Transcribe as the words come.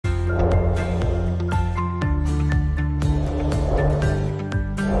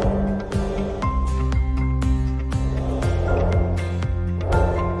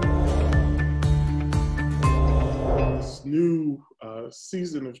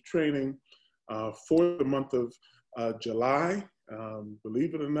season of training for the month of July.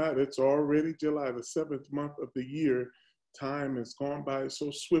 Believe it or not, it's already July, the 7th month of the year. Time has gone by so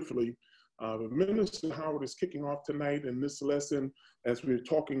swiftly. But Minister Howard is kicking off tonight in this lesson as we're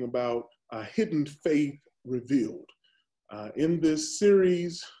talking about hidden faith revealed. In this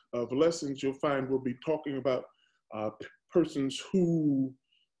series of lessons, you'll find we'll be talking about persons who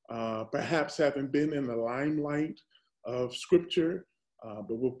perhaps haven't been in the limelight of Scripture, but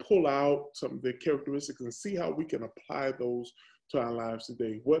we'll pull out some of their characteristics and see how we can apply those to our lives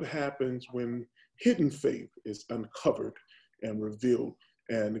today. What happens when hidden faith is uncovered and revealed?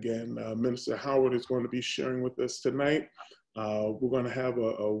 And again, Minister Howard is going to be sharing with us tonight. We're going to have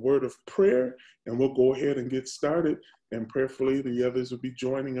a word of prayer, and we'll go ahead and get started. And prayerfully, the others will be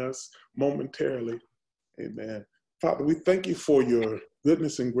joining us momentarily. Amen. Father, we thank you for your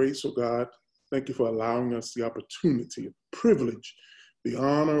goodness and grace, oh God. Thank you for allowing us the opportunity, the privilege, the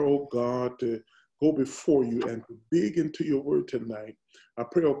honor, oh God, to go before you and to dig into your word tonight. I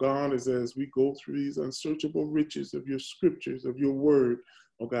pray, oh God, as we go through these unsearchable riches of your scriptures, of your word,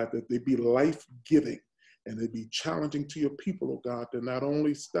 oh God, that they be life-giving and they be challenging to your people, oh God, to not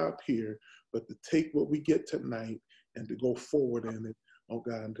only stop here, but to take what we get tonight and to go forward in it, oh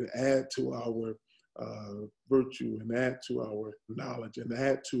God, and to add to our virtue and add to our knowledge and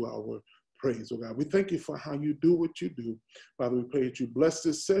add to our praise, oh God. We thank you for how you do what you do. Father, we pray that you bless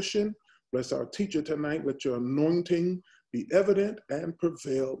this session, bless our teacher tonight, let your anointing be evident and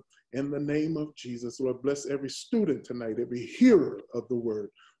prevail in the name of Jesus. Lord, bless every student tonight, every hearer of the word,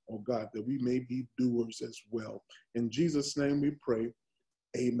 oh God, that we may be doers as well. In Jesus' name we pray,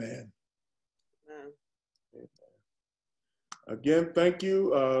 amen. Amen. Again, thank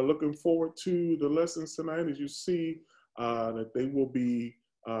you. Looking forward to the lessons tonight. As you see that they will be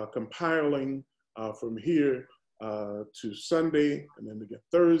compiling from here to Sunday, and then again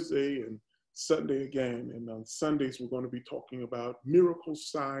Thursday and Sunday again. And on Sundays, we're going to be talking about miracles,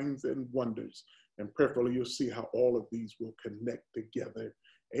 signs, and wonders. And prayerfully, you'll see how all of these will connect together.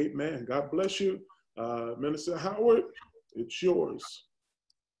 Amen. God bless you. Minister Howard, it's yours.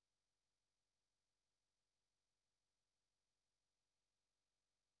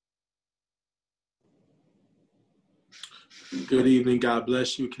 Good evening. God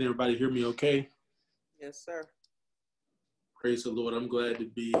bless you. Can everybody hear me okay? Yes, sir. Praise the Lord. I'm glad to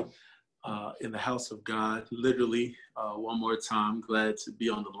be in the house of God. Literally, one more time, glad to be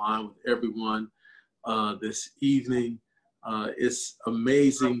on the line with everyone this evening. It's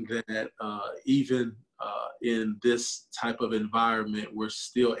amazing that even in this type of environment, we're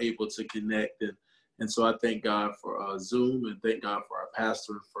still able to connect. And so I thank God for Zoom, and thank God for our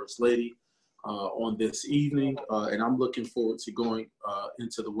pastor and first lady on this evening. And I'm looking forward to going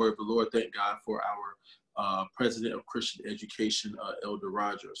into the word of the Lord. Thank God for our president of Christian education, Elder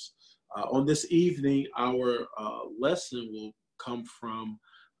Rogers. On this evening, our lesson will come from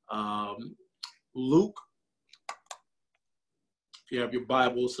Luke. If you have your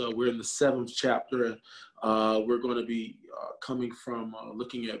Bibles, we're in the 7th chapter. We're going to be coming from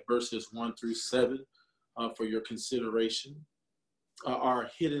looking at verses 1 through 7 for your consideration. Our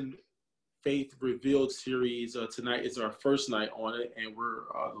Hidden Faith Revealed series tonight is our first night on it, and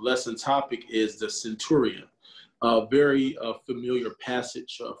the lesson topic is the centurion. A very familiar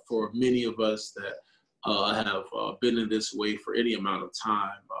passage for many of us that have been in this way for any amount of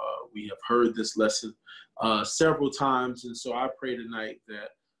time. We have heard this lesson several times, and so I pray tonight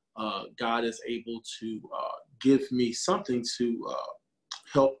that God is able to give me something to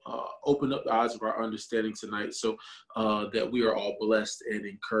help open up the eyes of our understanding tonight, so that we are all blessed and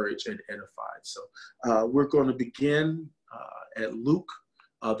encouraged and edified. So we're going to begin at Luke,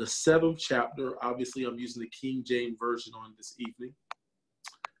 the 7th chapter. Obviously, I'm using the King James Version on this evening.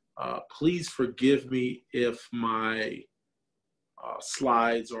 Please forgive me if my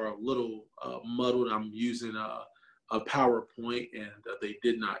slides are a little muddled. I'm using a PowerPoint, and they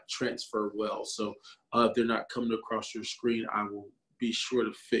did not transfer well. So if they're not coming across your screen, I will be sure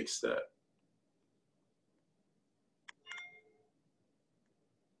to fix that.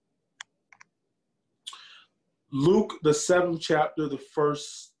 Luke, the 7th chapter, the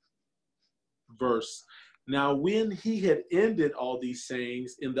 1st verse. Now, when he had ended all these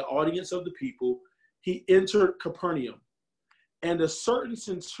sayings in the audience of the people, he entered Capernaum. And a certain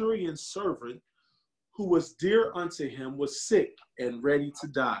centurion's servant, who was dear unto him, was sick and ready to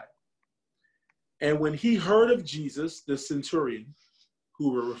die. And when he heard of Jesus, the centurion,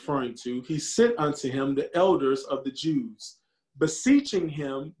 who we're referring to, he sent unto him the elders of the Jews, beseeching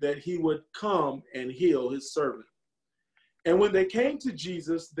him that he would come and heal his servant. And when they came to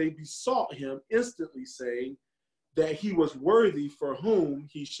Jesus, they besought him instantly, saying, that he was worthy for whom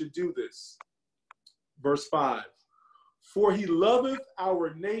he should do this. Verse 5, for he loveth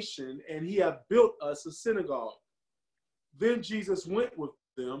our nation, and he hath built us a synagogue. Then Jesus went with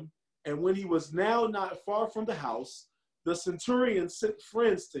them, and when he was now not far from the house, the centurion sent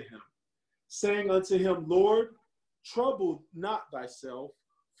friends to him, saying unto him, Lord, trouble not thyself,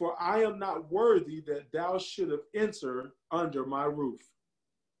 for I am not worthy that thou shouldest enter under my roof.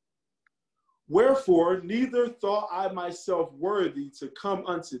 Wherefore, neither thought I myself worthy to come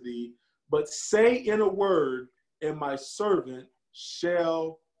unto thee, but say in a word, and my servant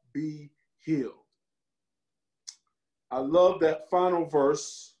shall be healed. I love that final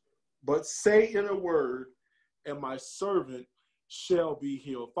verse, but say in a word, and my servant shall be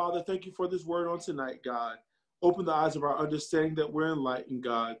healed. Father, thank you for this word on tonight, God. Open the eyes of our understanding that we're enlightened,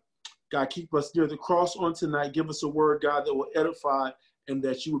 God. God, keep us near the cross on tonight. Give us a word, God, that will edify and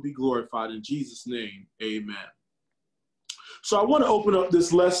that you will be glorified. In Jesus' name, amen. So I want to open up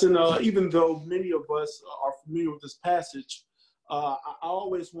this lesson, even though many of us are familiar with this passage. I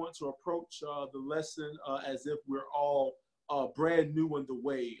always want to approach the lesson as if we're all brand new in the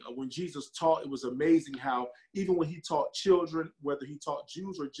way. When Jesus taught, it was amazing how even when he taught children, whether he taught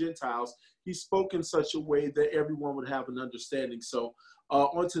Jews or Gentiles, he spoke in such a way that everyone would have an understanding. So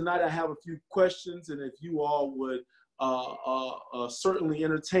on tonight, I have a few questions, and if you all would certainly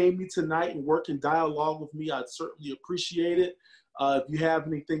entertain me tonight and work in dialogue with me, I'd certainly appreciate it. If you have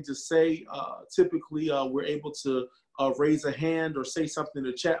anything to say, typically we're able to raise a hand or say something in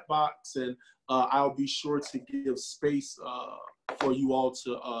the chat box, and I'll be sure to give space for you all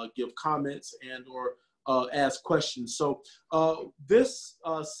to give comments and or ask questions. So this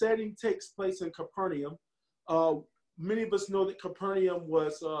setting takes place in Capernaum. Many of us know that Capernaum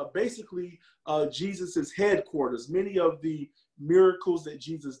was basically Jesus's headquarters. Many of the miracles that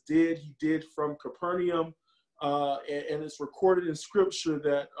Jesus did, he did from Capernaum, and it's recorded in Scripture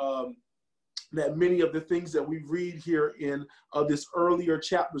that that many of the things that we read here in this earlier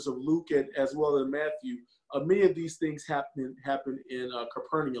chapters of Luke and as well as Matthew, many of these things happen in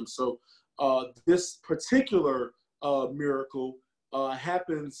Capernaum. So this particular miracle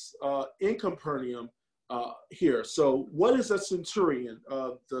happens in Capernaum here. So what is a centurion?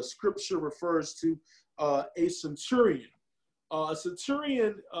 The scripture refers to a centurion. A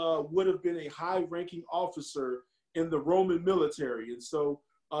centurion would have been a high-ranking officer in the Roman military. And so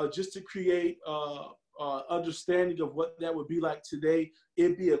just to create understanding of what that would be like today,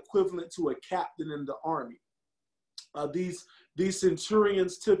 it'd be equivalent to a captain in the army. These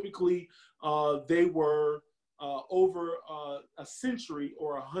centurions typically, they were over a century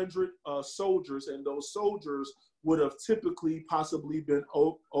or 100 soldiers, and those soldiers would have typically possibly been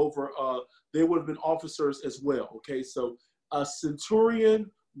over, they would have been officers as well, okay? So a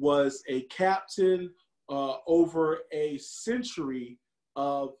centurion was a captain over a century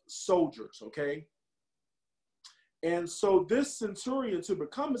of soldiers, okay? And so this centurion, to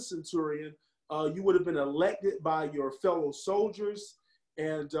become a centurion, you would have been elected by your fellow soldiers,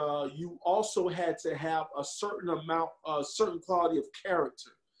 and you also had to have a certain amount, a certain quality of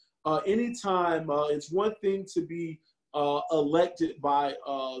character. Anytime, it's one thing to be elected by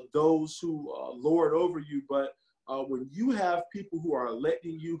those who lord over you, but when you have people who are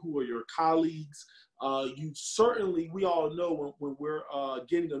electing you, who are your colleagues, you certainly, we all know when we're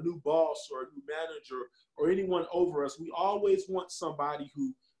getting a new boss or a new manager or anyone over us, we always want somebody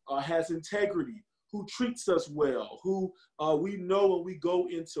who has integrity, who treats us well, who we know when we go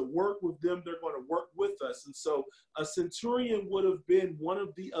into work with them, they're going to work with us. And so a centurion would have been one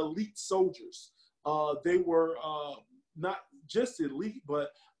of the elite soldiers. They were not just elite,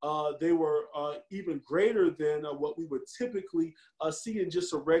 but they were even greater than what we would typically see in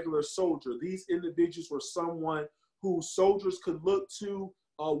just a regular soldier. These individuals were someone who soldiers could look to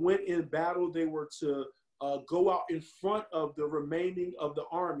when in battle. They were to go out in front of the remaining of the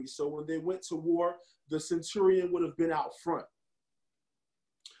army. So when they went to war, the centurion would have been out front.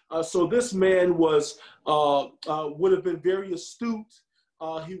 So this man was would have been very astute.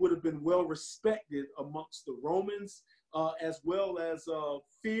 He would have been well respected amongst the Romans, as well as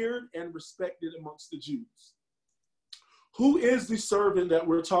feared and respected amongst the Jews. Who is the servant that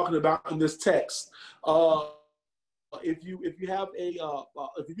we're talking about in this text? If you have a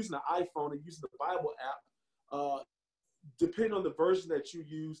if you're using an iPhone and using the Bible app, depending on the version that you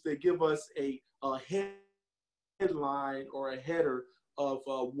use, they give us a headline or a header of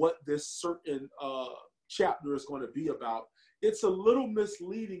what this certain chapter is going to be about. It's a little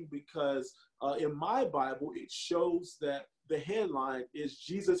misleading because in my Bible, it shows that the headline is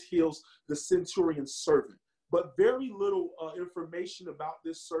Jesus heals the centurion's servant. But very little information about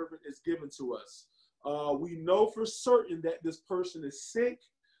this servant is given to us. We know for certain that this person is sick.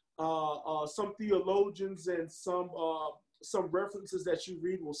 Some theologians and some references that you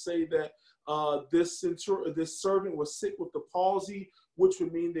read will say that this servant was sick with the palsy, which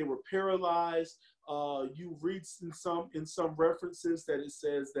would mean they were paralyzed. You read in some references that it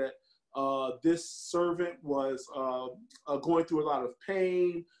says that this servant was going through a lot of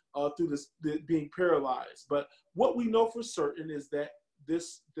pain through being paralyzed. But what we know for certain is that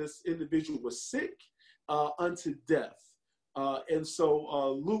this individual was sick unto death. And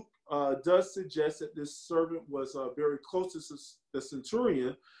so Luke does suggest that this servant was very close to the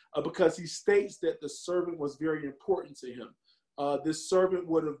centurion because he states that the servant was very important to him. This servant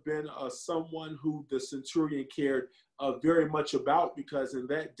would have been someone who the centurion cared very much about, because in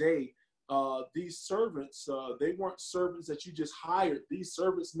that day, these servants, they weren't servants that you just hired. These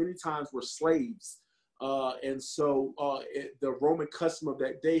servants many times were slaves. And so the Roman custom of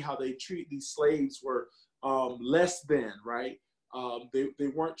that day, how they treat these slaves were less than, right? They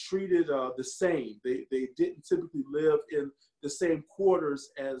weren't treated the same. They didn't typically live in the same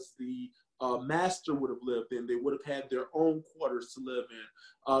quarters as the master would have lived in. They would have had their own quarters to live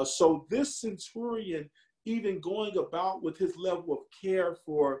in. So this centurion, even going about with his level of care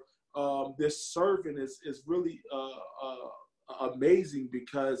for this servant is really amazing,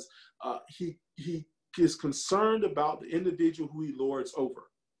 because he is concerned about the individual who he lords over.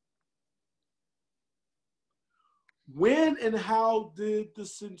 When and how did the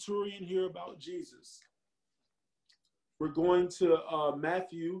centurion hear about Jesus? We're going to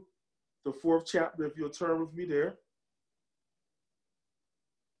Matthew, the 4th chapter, if you'll turn with me there.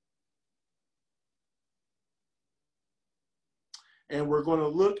 And we're going to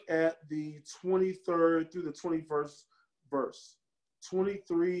look at the 23rd through the 21st verse.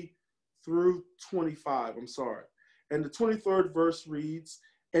 23 through 25, I'm sorry. And the 23rd verse reads,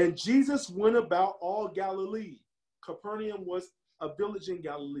 "And Jesus went about all Galilee." Capernaum was a village in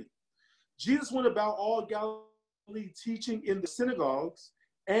Galilee. Jesus went about all Galilee, teaching in the synagogues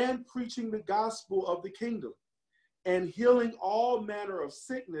and preaching the gospel of the kingdom, and healing all manner of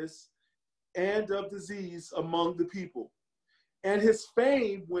sickness and of disease among the people. And his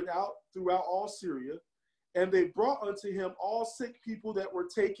fame went out throughout all Syria, and they brought unto him all sick people that were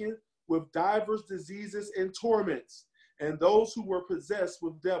taken with divers diseases and torments, and those who were possessed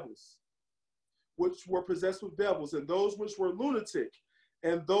with devils, and those which were lunatic,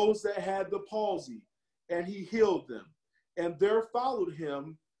 and those that had the palsy, and he healed them. And there followed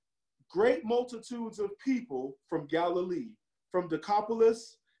him great multitudes of people from Galilee, from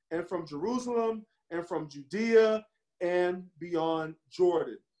Decapolis, and from Jerusalem, and from Judea, and beyond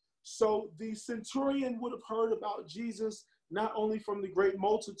Jordan. So the centurion would have heard about Jesus not only from the great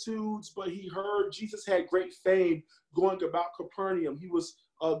multitudes, but he heard Jesus had great fame going about Capernaum. He was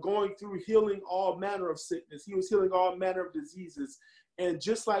going through healing all manner of sickness. He was healing all manner of diseases. And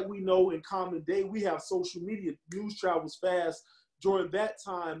just like we know in common day, we have social media. News travels fast. During that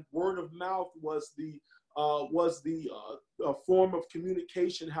time, word of mouth was the form of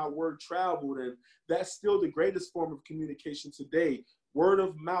communication, how word traveled. And that's still the greatest form of communication today, word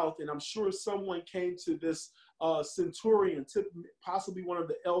of mouth. And I'm sure someone came to this centurion, possibly one of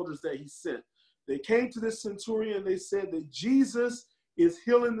the elders that he sent. They came to this centurion and they said that Jesus is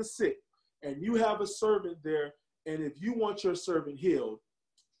healing the sick, and you have a servant there, and if you want your servant healed,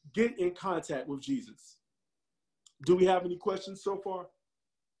 get in contact with Jesus. Do we have any questions so far?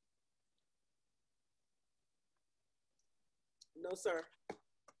 No, sir.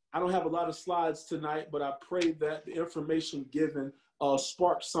 I don't have a lot of slides tonight, but I pray that the information given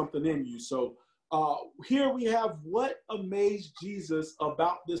sparks something in you. So here we have what amazed Jesus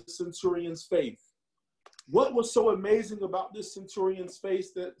about this centurion's faith. What was so amazing about this centurion's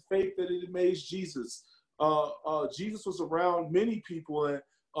faith that it amazed Jesus? Jesus was around many people, and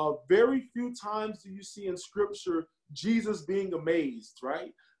very few times do you see in Scripture Jesus being amazed,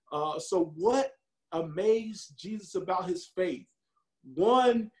 right? So what amazed Jesus about his faith?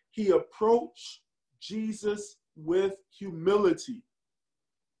 One, he approached Jesus with humility.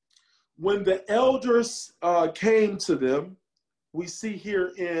 When the elders came to them, we see here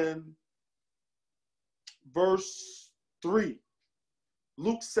in verse 3,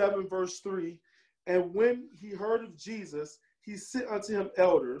 Luke 7, verse 3, "And when he heard of Jesus, he sent unto him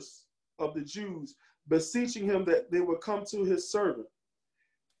elders of the Jews, beseeching him that they would come to his servant.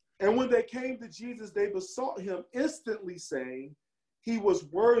 And when they came to Jesus, they besought him instantly, saying, he was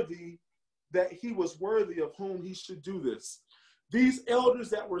worthy of whom he should do this." These elders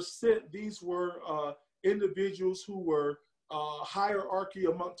that were sent, these were individuals who were hierarchy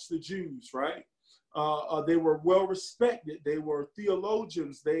amongst the Jews, right? They were well respected. They were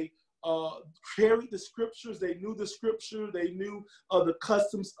theologians. They carried the scriptures. They knew the scripture. They knew the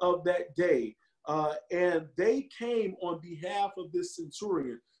customs of that day. And they came on behalf of this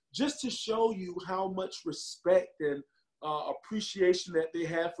centurion just to show you how much respect and appreciation that they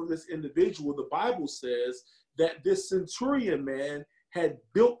had for this individual. The Bible says that this centurion man had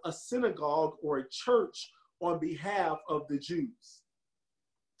built a synagogue or a church on behalf of the Jews,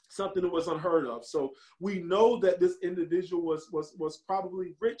 something that was unheard of. So we know that this individual was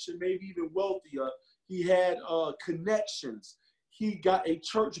probably rich and maybe even wealthy. He had connections. He got a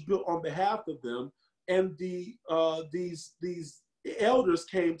church built on behalf of them, and these elders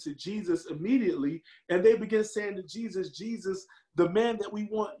came to Jesus immediately, and they began saying to Jesus, Jesus, the man that we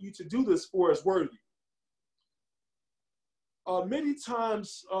want you to do this for is worthy. Many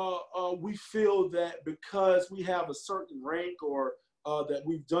times we feel that because we have a certain rank or that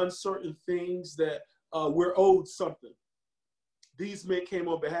we've done certain things that we're owed something. These men came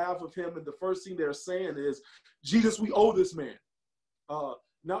on behalf of him, and the first thing they're saying is, Jesus, we owe this man.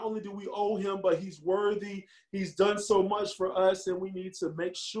 Not only do we owe him, but he's worthy. He's done so much for us, and we need to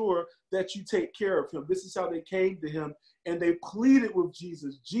make sure that you take care of him. This is how they came to him, and they pleaded with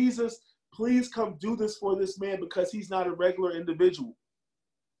Jesus. Jesus, please come do this for this man because he's not a regular individual.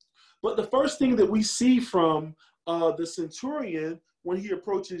 But the first thing that we see from the centurion when he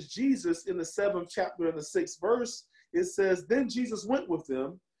approaches Jesus in the 7th chapter and the 6th verse, it says, then Jesus went with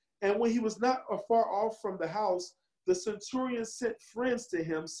them, and when he was not far off from the house, the centurion sent friends to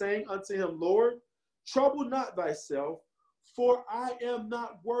him, saying unto him, Lord, trouble not thyself, for I am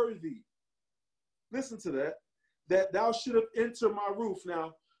not worthy. Listen to that thou shouldst enter my roof.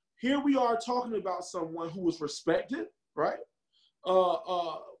 Now, here we are talking about someone who was respected, right?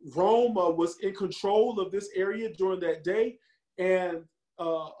 Rome was in control of this area during that day, and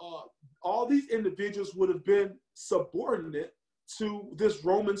all these individuals would have been subordinate to this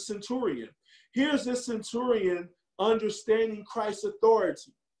Roman centurion. Here's this centurion understanding Christ's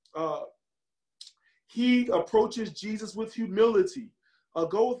authority. He approaches Jesus with humility.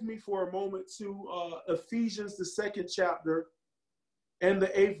 Go with me for a moment to Ephesians, the 2nd chapter and the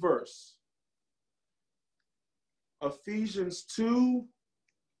 8th verse. Ephesians 2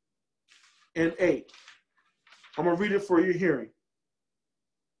 and 8. I'm going to read it for your hearing.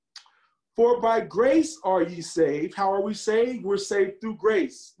 For by grace are ye saved. How are we saved? We're saved through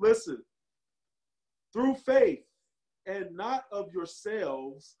grace. Listen. Through faith, and not of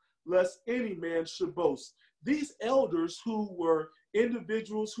yourselves, lest any man should boast. These elders, who were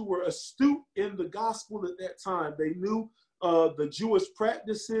individuals who were astute in the gospel at that time, they knew the Jewish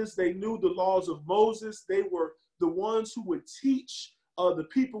practices, they knew the laws of Moses, they were the ones who would teach the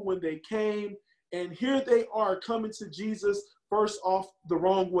people when they came, and here they are coming to Jesus first off the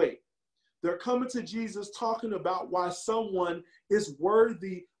wrong way. They're coming to Jesus talking about why someone is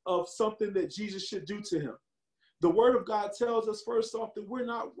worthy of something that Jesus should do to him. The word of God tells us first off that we're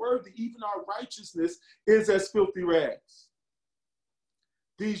not worthy. Even our righteousness is as filthy rags.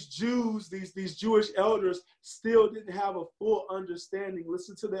 These Jews, these Jewish elders still didn't have a full understanding.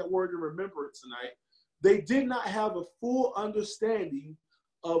 Listen to that word and remember it tonight. They did not have a full understanding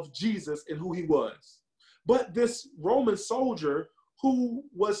of Jesus and who he was. But this Roman soldier, who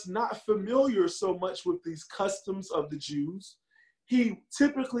was not familiar so much with these customs of the Jews, he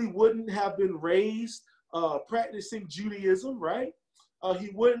typically wouldn't have been raised practicing Judaism, right? He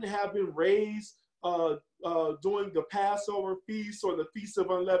wouldn't have been raised doing the Passover feast or the Feast of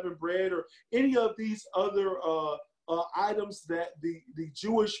Unleavened Bread or any of these other items that the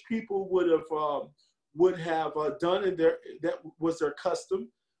Jewish people would have done, and that was their custom.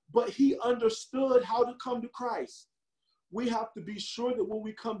 But he understood how to come to Christ. We have to be sure that when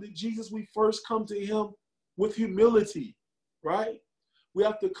we come to Jesus, we first come to him with humility, right? We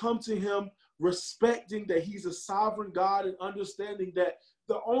have to come to him respecting that he's a sovereign God and understanding that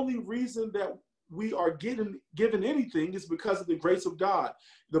the only reason that we are given anything is because of the grace of God.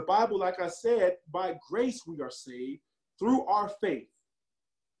 The Bible, like I said, by grace we are saved through our faith.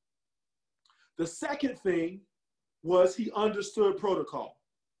 The second thing was he understood protocol.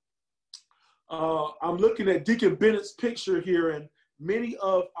 I'm looking at Deacon Bennett's picture here, and many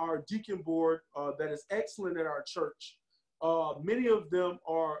of our deacon board that is excellent at our church, many of them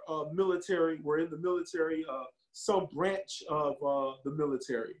are military, were in the military, some branch of the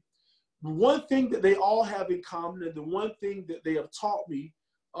military. One thing that they all have in common, and the one thing that they have taught me,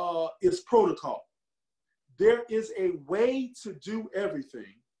 is protocol. There is a way to do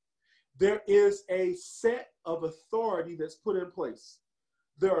everything. There is a set of authority that's put in place.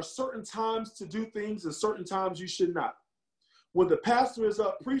 There are certain times to do things and certain times you should not. When the pastor is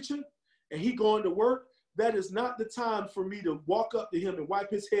up preaching and he going to work, that is not the time for me to walk up to him and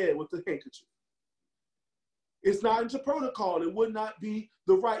wipe his head with the handkerchief. It's not into protocol. It would not be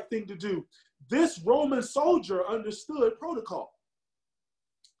the right thing to do. This Roman soldier understood protocol.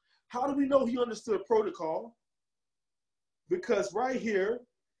 How do we know he understood protocol? Because right here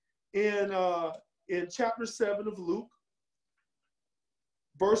in chapter 7 of Luke,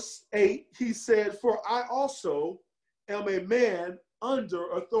 verse 8, he said, "For I also am a man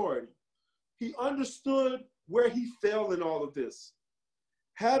under authority." He understood where he fell in all of this.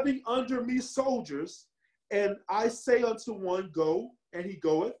 "Having under me soldiers, and I say unto one, go, and he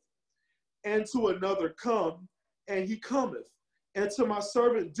goeth, and to another, come, and he cometh, and to my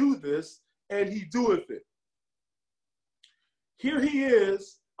servant, do this, and he doeth it." Here he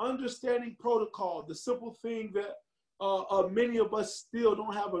is understanding protocol, the simple thing that many of us still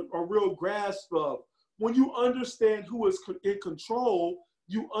don't have a real grasp of. When you understand who is in control,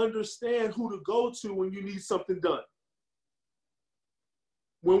 you understand who to go to when you need something done.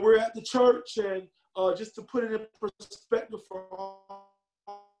 When we're at the church, and just to put it in perspective for all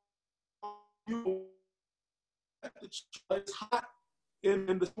you, it's hot in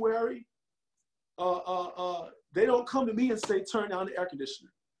the sanctuary. They don't come to me and say, turn down the air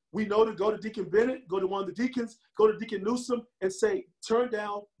conditioner. We know to go to Deacon Bennett, go to one of the deacons, go to Deacon Newsom and say, turn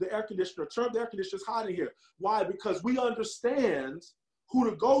down the air conditioner. Turn the air conditioner, it's hot in here. Why? Because we understand who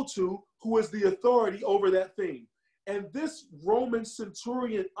to go to, who is the authority over that thing. And this Roman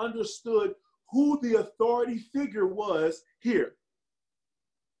centurion understood who the authority figure was here.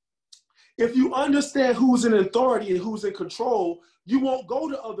 If you understand who's in authority and who's in control, you won't go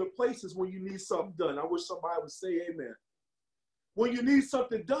to other places when you need something done. I wish somebody would say amen. When you need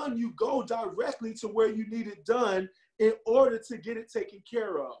something done, you go directly to where you need it done in order to get it taken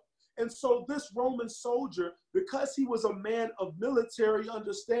care of. And so this Roman soldier, because he was a man of military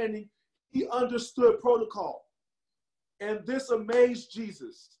understanding, he understood protocol. And this amazed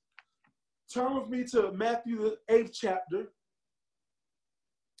Jesus. Turn with me to Matthew, the 8th chapter.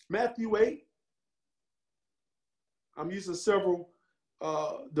 Matthew 8. I'm using several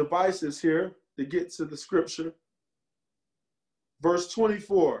devices here to get to the scripture. Verse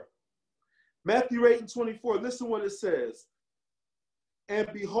 24. Matthew 8 and 24. Listen what it says.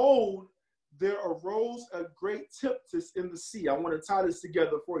 "And behold, there arose a great tempest in the sea." I want to tie this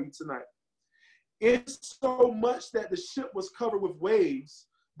together for you tonight. "Insomuch that the ship was covered with waves,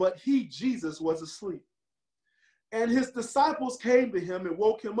 but he, Jesus, was asleep. And his disciples came to him and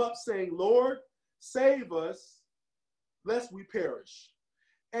woke him up, saying, Lord, save us, lest we perish.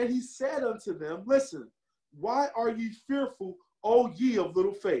 And he said unto them, Listen, why are ye fearful, O ye of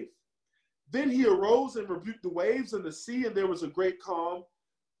little faith? Then he arose and rebuked the waves and the sea, and there was a great calm.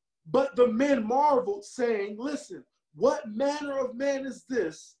 But the men marveled, saying, Listen, what manner of man is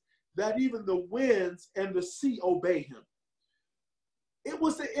this, that even the winds and the sea obey him? It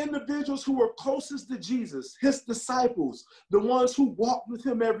was the individuals who were closest to Jesus, his disciples, the ones who walked with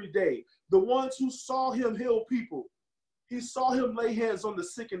him every day, the ones who saw him heal people. He saw him lay hands on the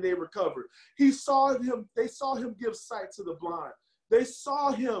sick and they recovered. They saw him give sight to the blind. They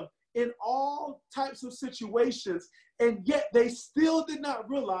saw him in all types of situations, and yet they still did not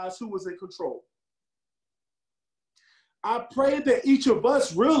realize who was in control. I pray that each of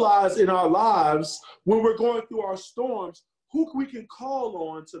us realize in our lives, when we're going through our storms, who we can call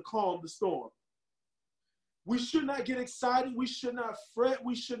on to calm the storm. We should not get excited. We should not fret.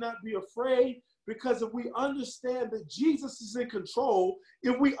 We should not be afraid, because if we understand that Jesus is in control,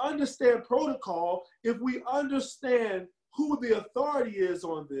 if we understand protocol, if we understand who the authority is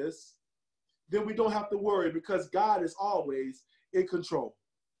on this, then we don't have to worry, because God is always in control.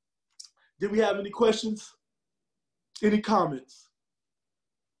 Did we have any questions? Any comments?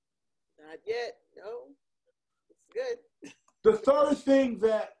 Not yet. No, it's good. The third thing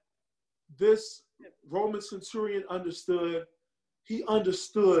that this Roman centurion understood, he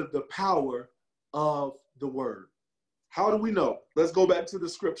understood the power of the word. How do we know? Let's go back to the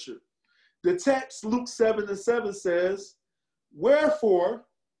scripture. The text, Luke 7:7 says, Wherefore,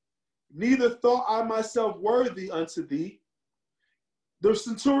 neither thought I myself worthy unto thee. The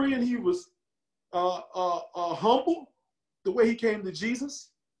centurion, he was humble, the way he came to Jesus.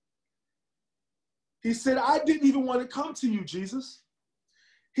 He said, I didn't even want to come to you, Jesus.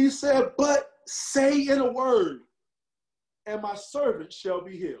 He said, but say in a word, and my servant shall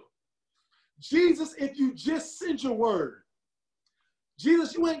be healed. Jesus, if you just send your word.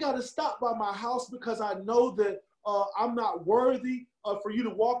 Jesus, you ain't got to stop by my house, because I know that I'm not worthy for you to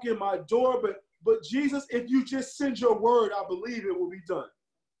walk in my door. But Jesus, if you just send your word, I believe it will be done.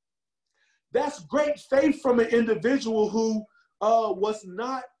 That's great faith from an individual who was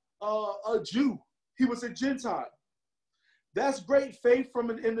not a Jew. He was a Gentile. That's great faith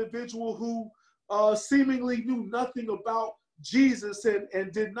from an individual who seemingly knew nothing about Jesus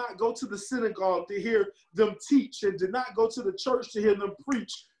and did not go to the synagogue to hear them teach and did not go to the church to hear them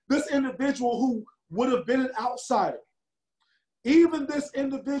preach. This individual who would have been an outsider. Even this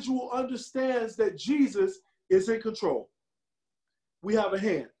individual understands that Jesus is in control. We have a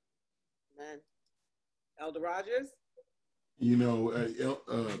hand. Amen. Elder Rogers? You know,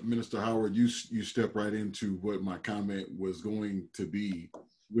 Minister Howard, you step right into what my comment was going to be,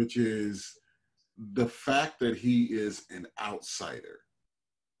 which is the fact that he is an outsider.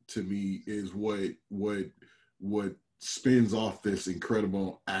 To me, is what spins off this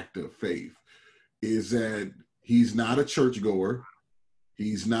incredible act of faith. Is that he's not a churchgoer.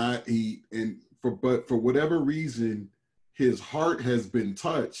 He's not but for whatever reason, his heart has been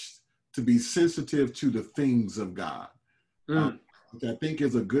touched to be sensitive to the things of God. Which I think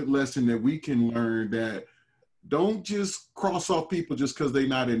is a good lesson that we can learn, that don't just cross off people just because they're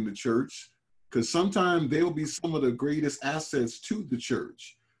not in the church, because sometimes they'll be some of the greatest assets to the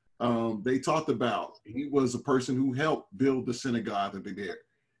church. They talked about he was a person who helped build the synagogue that they did.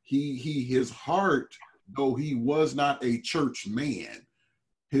 His heart, though he was not a church man,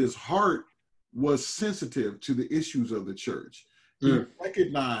 his heart was sensitive to the issues of the church. He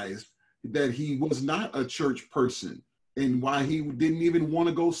recognized that he was not a church person, and why he didn't even want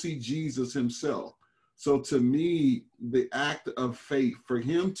to go see Jesus himself. So to me, the act of faith for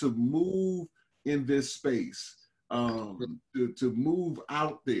him to move in this space, to move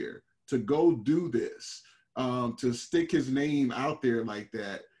out there, to go do this, to stick his name out there like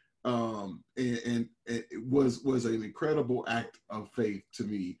that, and it was an incredible act of faith to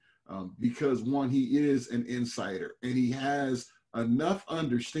me, because one, he is an insider and he has enough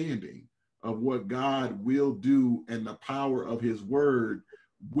understanding of what God will do and the power of his word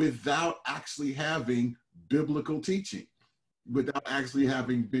without actually having biblical teaching, without actually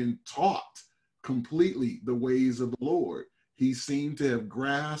having been taught completely the ways of the Lord. He seemed to have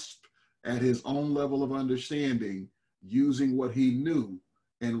grasped at his own level of understanding, using what he knew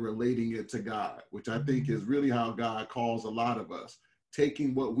and relating it to God, which I think is really how God calls a lot of us,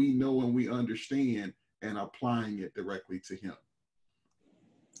 taking what we know and we understand and applying it directly to him.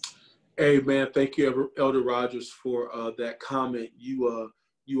 Amen. Thank you, Elder Rogers, for that comment. You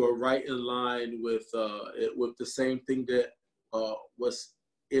are right in line with the same thing that was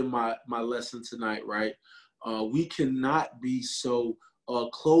in my lesson tonight. Right, we cannot be so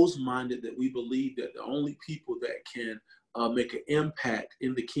closed-minded that we believe that the only people that can make an impact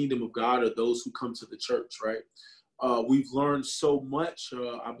in the kingdom of God are those who come to the church. Right. We've learned so much,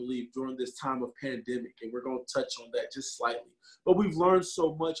 I believe, during this time of pandemic, and we're going to touch on that just slightly. But we've learned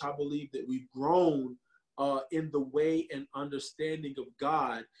so much, I believe, that we've grown in the way and understanding of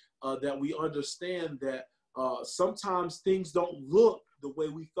God, that we understand that sometimes things don't look the way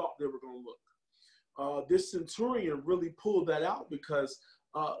we thought they were going to look. This centurion really pulled that out, because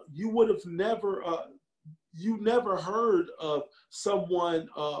you would have never heard of someone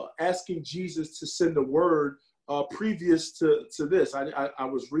asking Jesus to send a word previous to this. I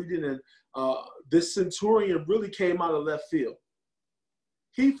was reading, and this centurion really came out of left field.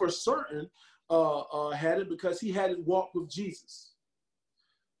 He for certain had it because he hadn't walked with Jesus.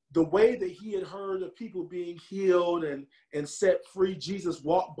 The way that he had heard of people being healed and set free, Jesus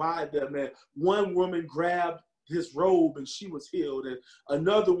walked by them, and one woman grabbed his robe and she was healed, and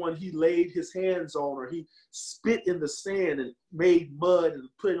another one, he laid his hands on her. He spit in the sand and made mud and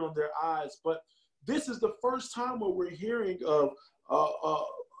put it on their eyes. But this is the first time where we're hearing of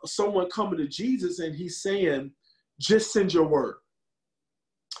someone coming to Jesus and he's saying, just send your word.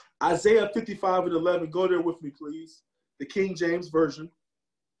 Isaiah 55:11, go there with me, please. The King James Version.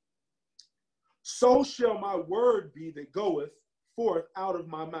 So shall my word be that goeth forth out of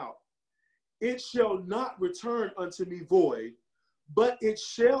my mouth. It shall not return unto me void, but it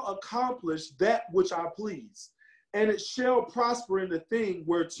shall accomplish that which I please, and it shall prosper in the thing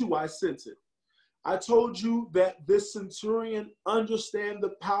whereto I sent it. I told you that this centurion understood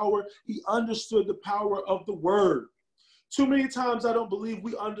the power. He understood the power of the word. Too many times I don't believe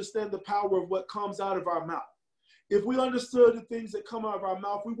we understand the power of what comes out of our mouth. If we understood the things that come out of our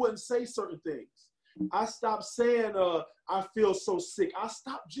mouth, we wouldn't say certain things. I stopped saying, I feel so sick. I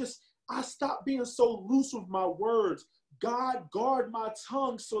stopped being so loose with my words. God, guard my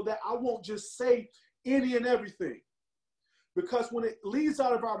tongue so that I won't just say any and everything. Because when it leaves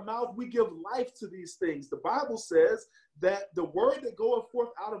out of our mouth, we give life to these things. The Bible says that the word that goeth forth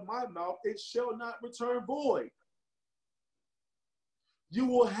out of my mouth, it shall not return void. You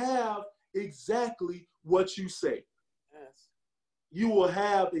will have exactly what you say. Yes. You will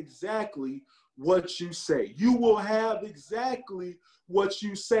have exactly what you say. You will have exactly what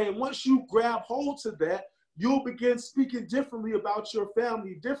you say. And once you grab hold to that, you'll begin speaking differently about your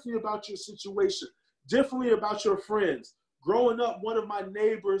family, differently about your situation, differently about your friends. Growing up, one of my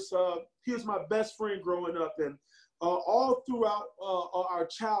neighbors, he was my best friend growing up. And all throughout our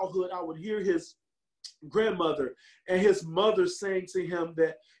childhood, I would hear his grandmother and his mother saying to him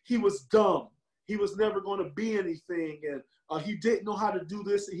that he was dumb. He was never going to be anything. And he didn't know how to do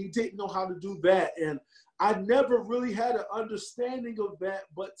this and he didn't know how to do that. And I never really had an understanding of that.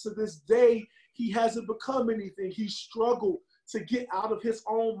 But to this day, he hasn't become anything. He struggled to get out of his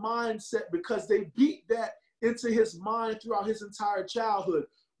own mindset because they beat that into his mind throughout his entire childhood.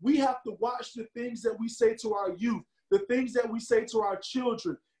 We have to watch the things that we say to our youth, the things that we say to our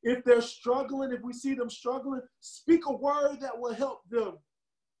children. If they're struggling, if we see them struggling, speak a word that will help them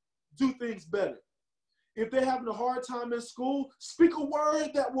do things better. If they're having a hard time in school, speak a word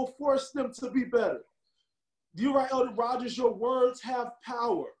that will force them to be better. You're right, Elder Rogers, your words have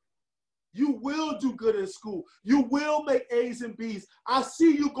power. You will do good in school. You will make A's and B's. I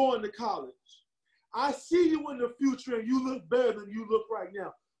see you going to college. I see you in the future and you look better than you look right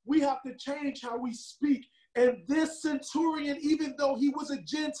now. We have to change how we speak. And this centurion, even though he was a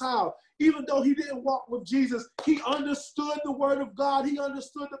Gentile, even though he didn't walk with Jesus, he understood the word of God. He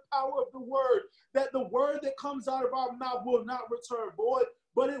understood the power of the word, that the word that comes out of our mouth will not return void,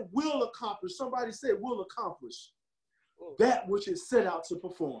 but it will accomplish. Somebody say it will accomplish that which is set out to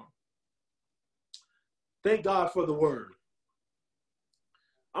perform. Thank God for the word.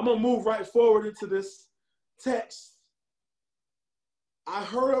 I'm going to move right forward into this text. I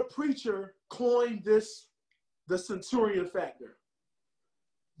heard a preacher coin this, the centurion factor.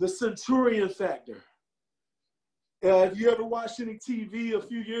 The centurion factor. If you ever watched any TV a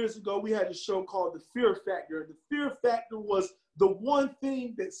few years ago, we had a show called The Fear Factor. The fear factor was the one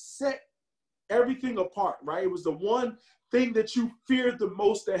thing that set everything apart, right? It was the one thing that you feared the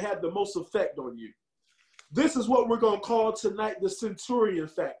most that had the most effect on you. This is what we're going to call tonight the centurion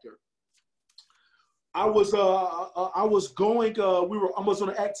factor. I was on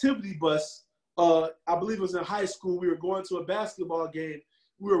an activity bus. I believe it was in high school. We were going to a basketball game.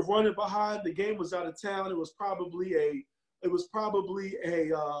 We were running behind. The game was out of town. It was probably a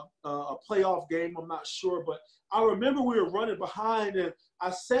playoff game. I'm not sure, but I remember we were running behind, and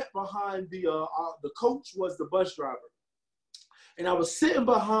I sat behind the coach was the bus driver, and I was sitting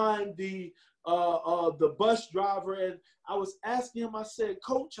behind the bus driver, and I was asking him. I said,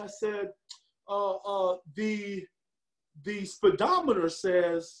 "Coach," I said, the speedometer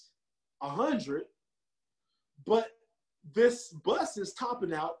says 100, but this bus is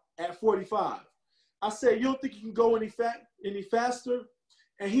topping out at 45. I said, "You don't think you can go any faster?"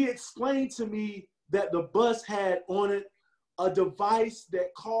 And he explained to me that the bus had on it a device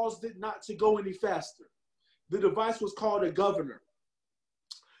that caused it not to go any faster. The device was called a governor.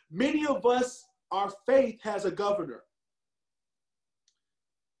 Many of us, our faith has a governor.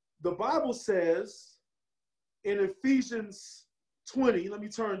 The Bible says in Ephesians 20, let me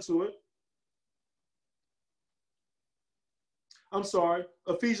turn to it. I'm sorry,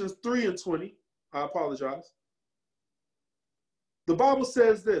 Ephesians 3:20. I apologize. The Bible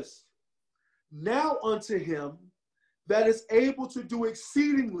says this: "Now unto him that is able to do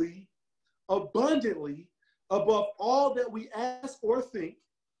exceedingly abundantly above all that we ask or think,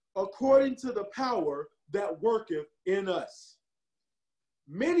 according to the power that worketh in us."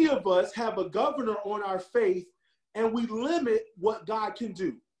 Many of us have a governor on our faith, and we limit what God can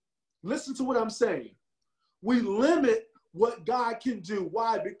do. Listen to what I'm saying. We limit what God can do.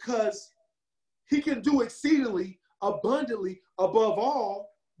 Why? Because he can do exceedingly abundantly above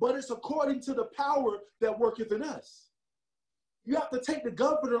all, but it's according to the power that worketh in us. You have to take the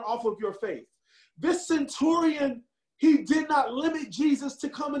governor off of your faith. This centurion, he did not limit Jesus to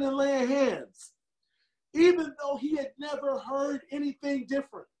coming and laying hands, even though he had never heard anything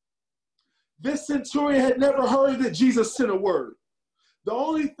different. This centurion had never heard that Jesus sent a word. The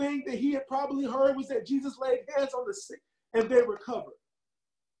only thing that he had probably heard was that Jesus laid hands on the sick and they recovered.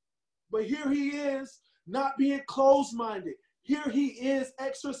 But here he is, not being closed-minded. Here he is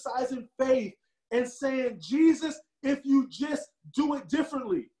exercising faith and saying, "Jesus, if you just do it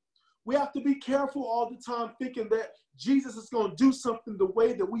differently." We have to be careful all the time thinking that Jesus is going to do something the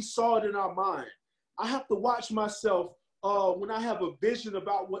way that we saw it in our mind. I have to watch myself when I have a vision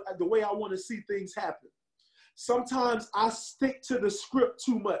about the way I want to see things happen. Sometimes I stick to the script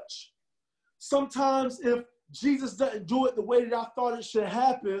too much. Sometimes if Jesus doesn't do it the way that I thought it should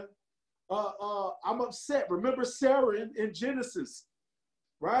happen, I'm upset. Remember Sarah in Genesis,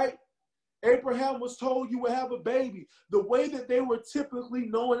 right? Abraham was told you would have a baby. The way that they were typically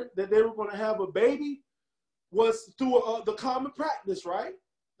knowing that they were going to have a baby was through the common practice, right?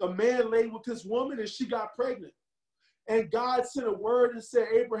 A man laid with his woman and she got pregnant. And God sent a word and said,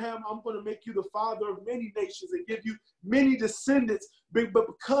 Abraham, I'm going to make you the father of many nations and give you many descendants. But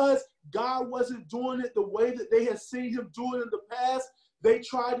because God wasn't doing it the way that they had seen him do it in the past, they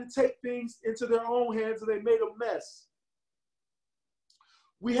tried to take things into their own hands and they made a mess.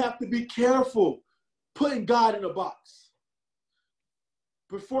 We have to be careful putting God in a box.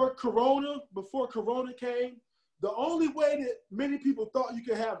 Before Corona came, the only way that many people thought you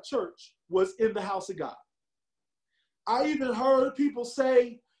could have church was in the house of God. I even heard people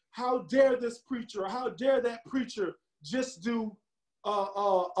say, how dare this preacher, or how dare that preacher just do an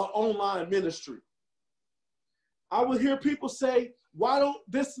online ministry. I would hear people say, why don't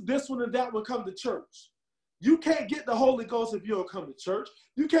this one and that one come to church? You can't get the Holy Ghost if you don't come to church.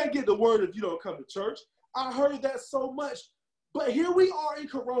 You can't get the word if you don't come to church. I heard that so much. But here we are in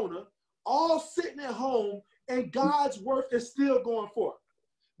Corona, all sitting at home, and God's word is still going forth.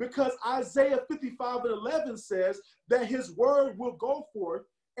 Because Isaiah 55:11 says that his word will go forth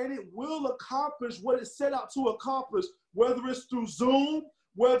and it will accomplish what it set out to accomplish, whether it's through Zoom,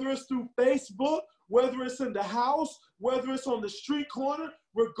 whether it's through Facebook, whether it's in the house, whether it's on the street corner,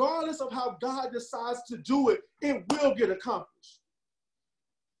 regardless of how God decides to do it, it will get accomplished.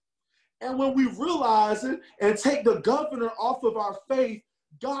 And when we realize it and take the governor off of our faith,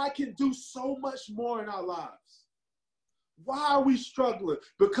 God can do so much more in our lives. Why are we struggling?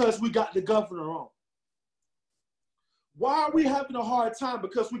 Because we got the governor on. Why are we having a hard time?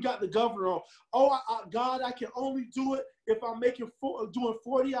 Because we got the governor on. Oh, God, I can only do it if I'm doing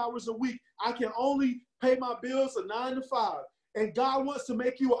 40 hours a week. I can only pay my bills a 9 to 5. And God wants to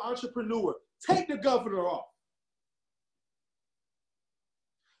make you an entrepreneur. Take the governor off.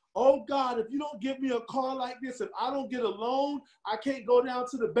 Oh, God, if you don't give me a car like this, if I don't get a loan, I can't go down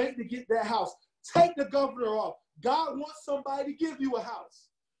to the bank to get that house. Take the governor off. God wants somebody to give you a house.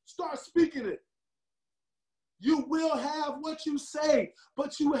 Start speaking it. You will have what you say,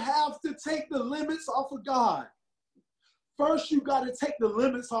 but you have to take the limits off of God. First, you got to take the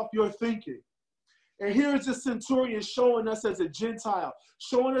limits off your thinking. And here's the centurion showing us as a Gentile,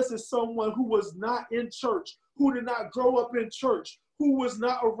 showing us as someone who was not in church, who did not grow up in church, who was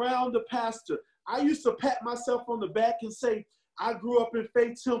not around the pastor. I used to pat myself on the back and say, I grew up in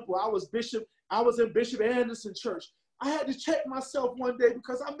Faith Temple. I was in Bishop Anderson Church. I had to check myself one day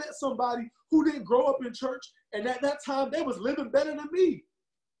because I met somebody who didn't grow up in church, and at that time they was living better than me.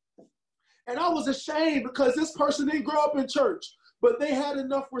 And I was ashamed because this person didn't grow up in church, but they had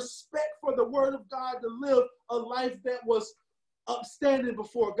enough respect for the word of God to live a life that was upstanding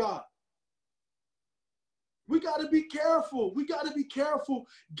before God. We got to be careful. We got to be careful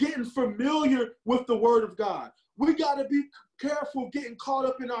getting familiar with the word of God. We got to be careful getting caught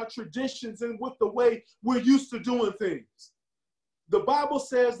up in our traditions and with the way we're used to doing things. The Bible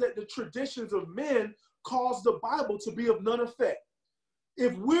says that the traditions of men cause the Bible to be of none effect.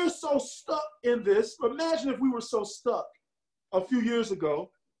 If we're so stuck in this, imagine if we were so stuck a few years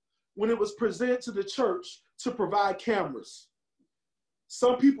ago when it was presented to the church to provide cameras.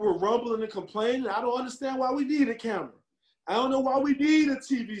 Some people were rumbling and complaining. I don't understand why we need a camera. I don't know why we need a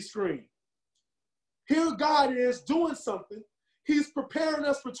TV screen. Here God is doing something. He's preparing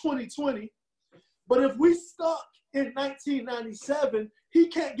us for 2020. But if we stuck in 1997, he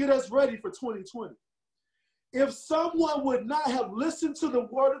can't get us ready for 2020. If someone would not have listened to the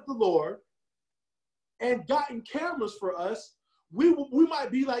word of the Lord and gotten cameras for us, we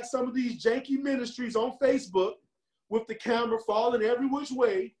might be like some of these janky ministries on Facebook with the camera falling every which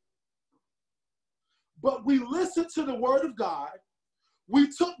way. But we listened to the word of God. We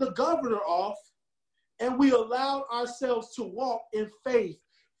took the governor off and we allowed ourselves to walk in faith.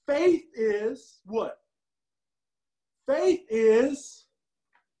 Faith is what? Faith is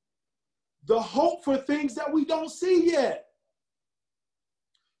the hope for things that we don't see yet.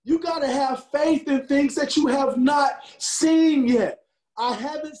 You got to have faith in things that you have not seen yet. I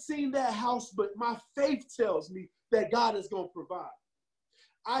haven't seen that house, but my faith tells me that God is going to provide.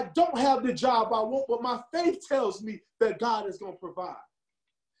 I don't have the job I want, but my faith tells me that God is going to provide.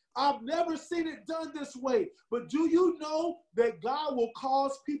 I've never seen it done this way, but do you know that God will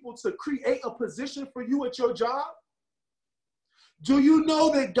cause people to create a position for you at your job? Do you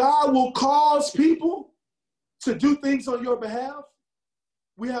know that God will cause people to do things on your behalf?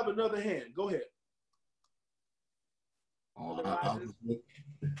 We have another hand. Go ahead. I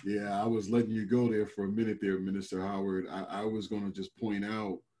was letting you go there for a minute there, Minister Howard. I was going to just point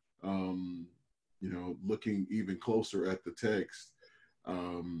out, looking even closer at the text,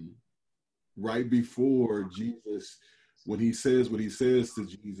 right before Jesus, when he says what he says to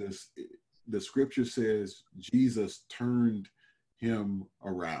Jesus, the scripture says Jesus turned him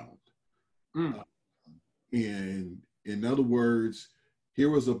around. And in other words, here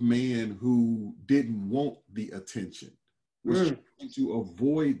was a man who didn't want the attention, was trying to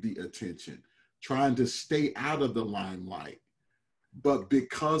avoid the attention, trying to stay out of the limelight. But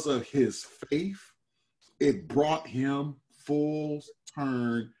because of his faith, it brought him full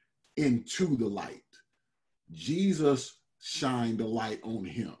turn into the light. Jesus shined a light on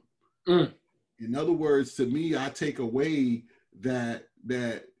him. In other words, to me, I take away that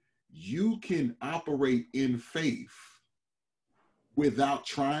you can operate in faith without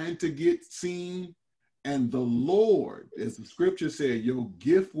trying to get seen. And the Lord, as the scripture said, your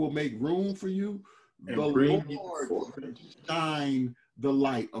gift will make room for you. And the bring Lord you will shine the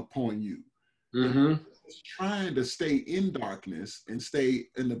light upon you. Trying to stay in darkness and stay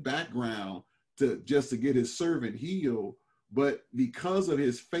in the background just to get his servant healed. But because of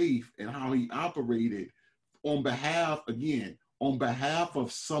his faith and how he operated on behalf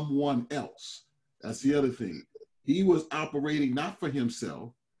of someone else. That's the other thing. He was operating not for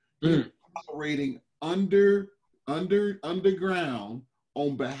himself. He was operating underground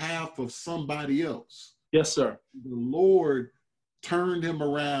on behalf of somebody else. Yes, sir. The Lord turned him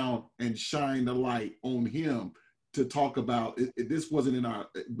around and shined a light on him to talk about it. This wasn't in our,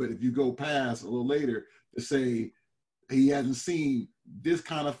 but if you go past a little later to say he hasn't seen this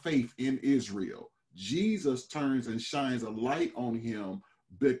kind of faith in Israel. Jesus turns and shines a light on him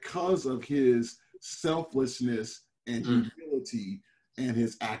because of his selflessness and humility and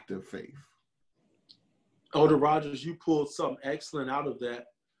his act of faith. Elder Rogers, you pulled something excellent out of that.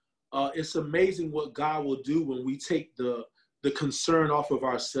 It's amazing what God will do when we take the concern off of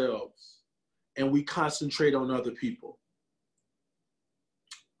ourselves and we concentrate on other people.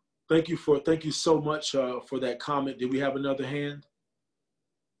 Thank you so much for that comment. Did we have another hand?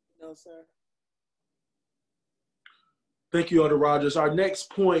 No, sir. Thank you, Elder Rogers. Our next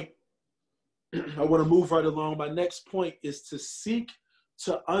point, I want to move right along. My next point is to seek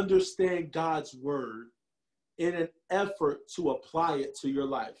to understand God's word in an effort to apply it to your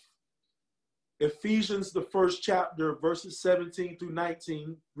life. Ephesians, the 1st chapter, verses 17 through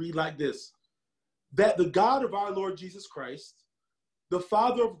 19, read like this: that the God of our Lord Jesus Christ, the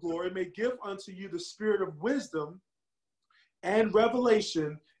Father of glory, may give unto you the spirit of wisdom and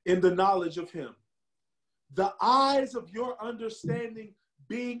revelation in the knowledge of him. The eyes of your understanding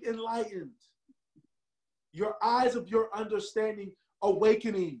being enlightened. Your eyes of your understanding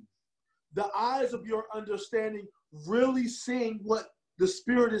awakening. The eyes of your understanding really seeing what the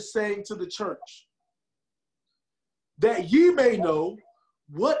Spirit is saying to the church. That ye may know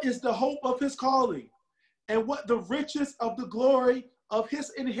what is the hope of his calling, and what the riches of the glory of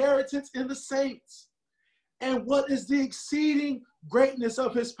his inheritance in the saints, and what is the exceeding greatness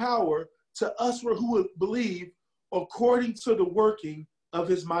of his power to us who believe, according to the working of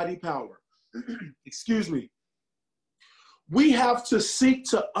his mighty power. Excuse me. We have to seek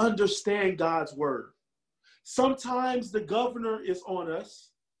to understand God's word. Sometimes the governor is on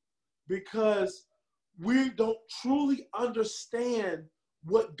us because we don't truly understand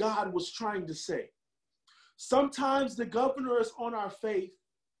what God was trying to say. Sometimes the governor is on our faith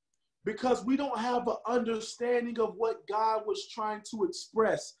because we don't have an understanding of what God was trying to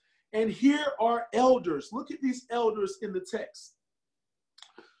express. And here are elders. Look at these elders in the text.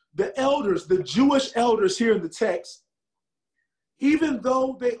 The elders, the Jewish elders here in the text, even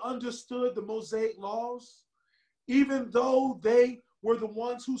though they understood the Mosaic laws, even though they were the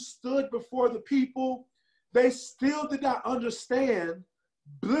ones who stood before the people, they still did not understand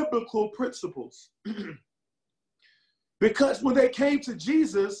biblical principles. Because when they came to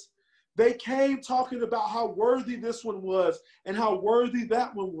Jesus, they came talking about how worthy this one was and how worthy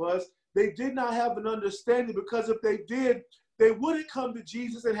that one was. They did not have an understanding, because if they did, they wouldn't come to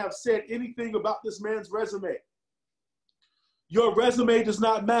Jesus and have said anything about this man's resume. Your resume does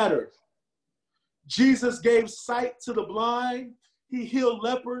not matter. Jesus gave sight to the blind. He healed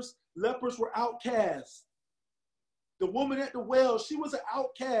lepers. Lepers were outcasts. The woman at the well, she was an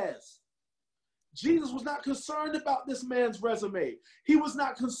outcast. Jesus was not concerned about this man's resume. He was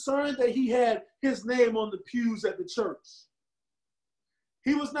not concerned that he had his name on the pews at the church.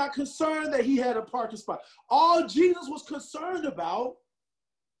 He was not concerned that he had a parking spot. All Jesus was concerned about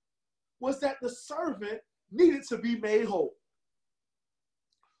was that the servant needed to be made whole.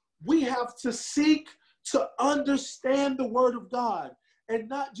 We have to seek to understand the word of God, and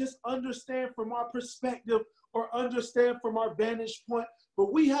not just understand from our perspective or understand from our vantage point,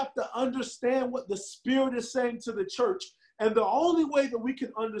 but we have to understand what the Spirit is saying to the church, And the only way that we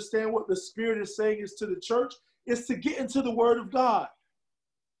can understand what the Spirit is saying is to the church is to get into the Word of God.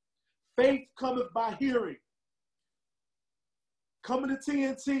 Faith cometh by hearing. Coming to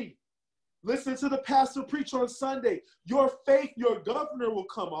TNT. Listen to the pastor preach on Sunday. Your faith, your governor will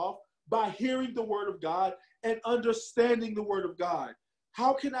come off by hearing the Word of God and understanding the Word of God.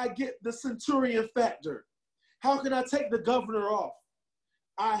 How can I get the centurion factor? How can I take the governor off?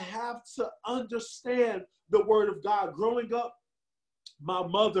 I have to understand the Word of God. Growing up, my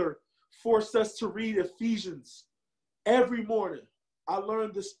mother forced us to read Ephesians every morning. I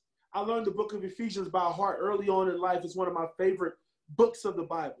learned the book of Ephesians by heart early on in life. It's one of my favorite books of the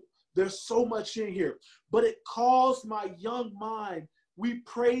Bible. There's so much in here, but it calls my young mind. We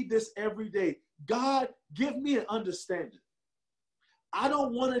pray this every day. God, give me an understanding. I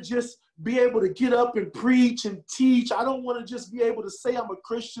don't want to just be able to get up and preach and teach. I don't want to just be able to say I'm a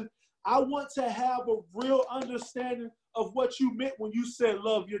Christian. I want to have a real understanding of what you meant when you said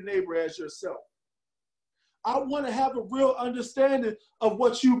love your neighbor as yourself. I want to have a real understanding of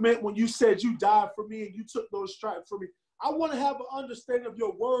what you meant when you said you died for me and you took those stripes for me. I want to have an understanding of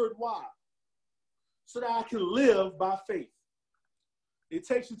your word. Why? So that I can live by faith. It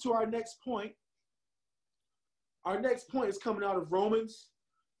takes you to our next point. Our next point is coming out of Romans,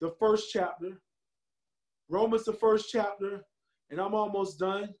 the first chapter. Romans, the first chapter, and I'm almost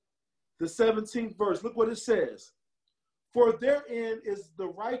done. The 17th verse, look what it says. For therein is the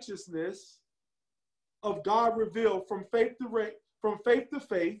righteousness of God revealed from faith to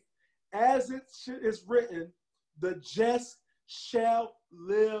faith, as it is written, the just shall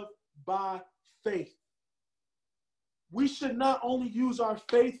live by faith. We should not only use our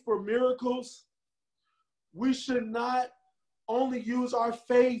faith for miracles. We should not only use our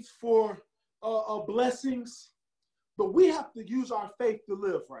faith for blessings, but we have to use our faith to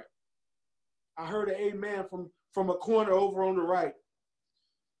live right. I heard an amen from a corner over on the right.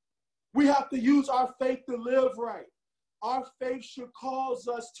 We have to use our faith to live right. Our faith should cause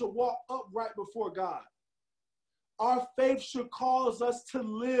us to walk upright before God. Our faith should cause us to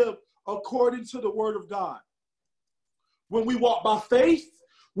live according to the word of God. When we walk by faith,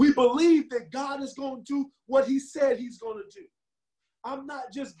 we believe that God is going to do what he said he's going to do. I'm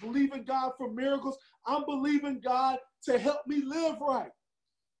not just believing God for miracles. I'm believing God to help me live right.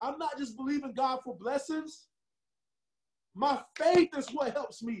 I'm not just believing God for blessings. My faith is what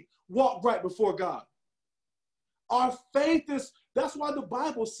helps me walk right before God. Our faith is, that's why the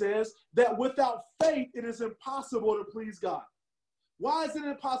Bible says that without faith, it is impossible to please God. Why is it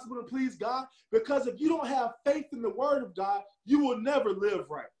impossible to please God? Because if you don't have faith in the word of God, you will never live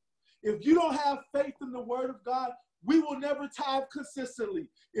right. If you don't have faith in the word of God, we will never tithe consistently.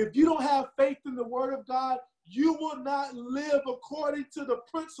 If you don't have faith in the word of God, you will not live according to the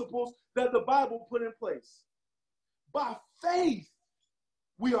principles that the Bible put in place. By faith,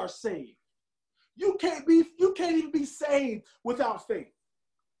 we are saved. You can't even be saved without faith.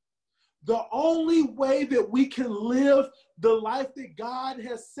 The only way that we can live the life that God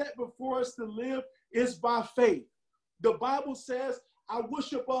has set before us to live is by faith. The Bible says, I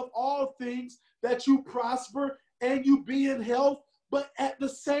wish above all things that you prosper and you be in health, but at the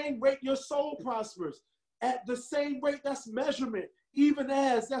same rate your soul prospers. At the same rate, that's measurement. Even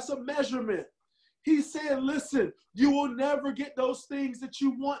as, that's a measurement. He said, listen, you will never get those things that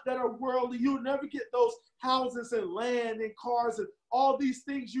you want that are worldly. You'll never get those houses and land and cars and all these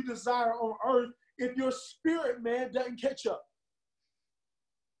things you desire on earth if your spirit man doesn't catch up.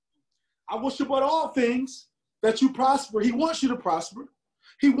 I wish above all things that you prosper. He wants you to prosper.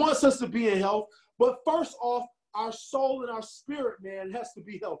 He wants us to be in health. But first off, our soul and our spirit man has to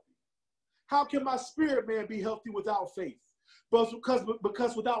be healthy. How can my spirit man be healthy without faith? But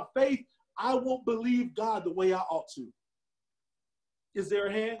because without faith, I won't believe God the way I ought to. Is there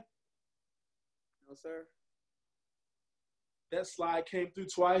a hand? No, sir. That slide came through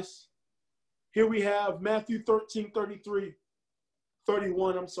twice. Here we have Matthew 13:31.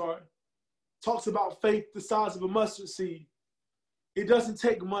 Talks about faith the size of a mustard seed. It doesn't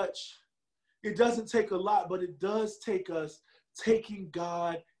take much. It doesn't take a lot, but it does take us taking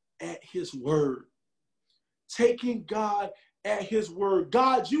God at his word. Taking God at his word.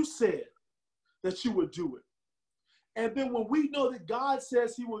 God, you said that you would do it. And then when we know that God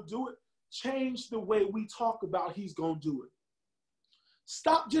says he will do it, change the way we talk about he's going to do it.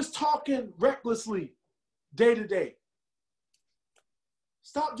 Stop just talking recklessly day to day.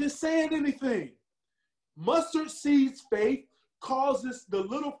 Stop just saying anything. Mustard seed's faith causes the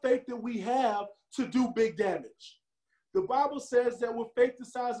little faith that we have to do big damage. The Bible says that with faith the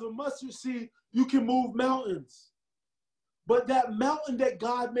size of a mustard seed, you can move mountains. But that mountain that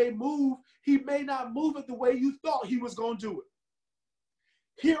God may move, he may not move it the way you thought he was going to do it.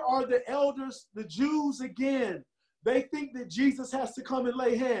 Here are the elders, the Jews again. They think that Jesus has to come and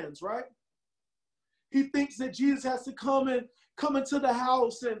lay hands, right? He thinks that Jesus has to come into the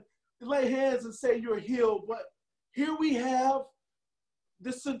house and lay hands and say you're healed. But here we have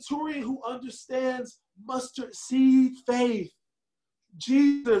the centurion who understands mustard seed faith.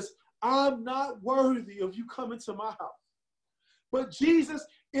 Jesus, I'm not worthy of you coming to my house. But Jesus,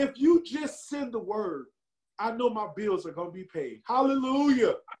 if you just send the word, I know my bills are going to be paid.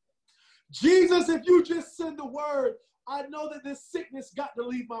 Hallelujah. Jesus, if you just send the word, I know that this sickness got to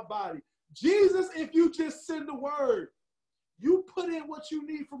leave my body. Jesus, if you just send the word, you put in what you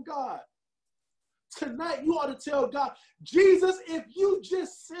need from God. Tonight, you ought to tell God, Jesus, if you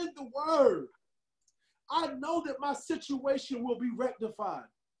just send the word, I know that my situation will be rectified.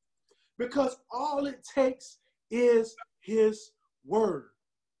 Because all it takes is his word.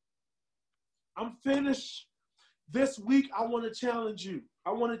 I'm finished. This week, I want to challenge you.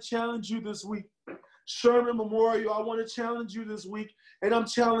 I want to challenge you this week. Sherman Memorial, I want to challenge you this week, and I'm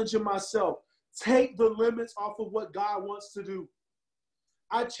challenging myself. Take the limits off of what God wants to do.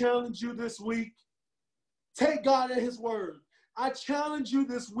 I challenge you this week. Take God at his word. I challenge you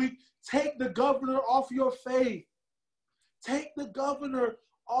this week. Take the governor off your faith. Take the governor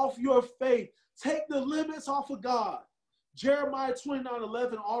off your faith. Take the limits off of God. Jeremiah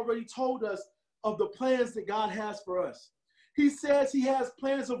 29:11 already told us of the plans that God has for us. He says he has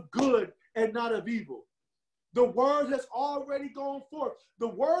plans of good and not of evil. The word has already gone forth. The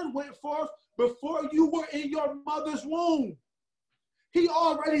word went forth before you were in your mother's womb. He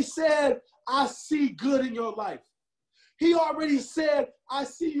already said, I see good in your life. He already said, I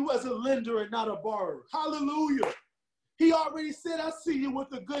see you as a lender and not a borrower. Hallelujah. He already said, I see you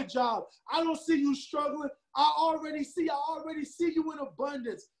with a good job. I don't see you struggling. I already see you in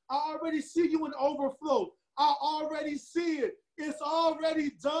abundance. I already see you in overflow. I already see it. It's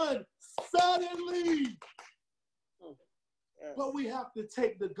already done suddenly. But we have to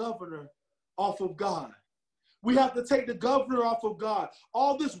take the governor off of God. We have to take the governor off of God.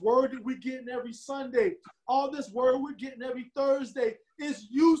 All this word that we're getting every Sunday, all this word we're getting every Thursday is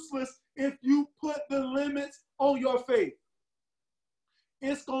useless if you put the limits on your faith.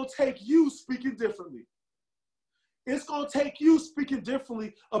 It's going to take you speaking differently. It's going to take you speaking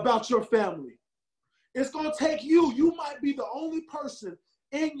differently about your family. It's going to take you. You might be the only person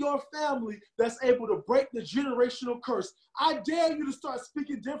in your family that's able to break the generational curse. I dare you to start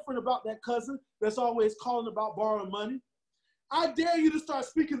speaking different about that cousin that's always calling about borrowing money. I dare you to start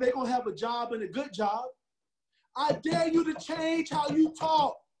speaking they're going to have a job and a good job. I dare you to change how you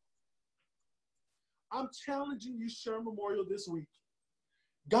talk. I'm challenging you, Sherman Memorial, this week.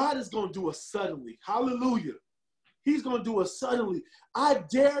 God is going to do it suddenly. Hallelujah. He's going to do it suddenly. I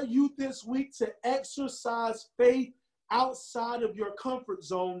dare you this week to exercise faith outside of your comfort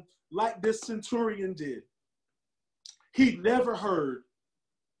zone like this centurion did. He never heard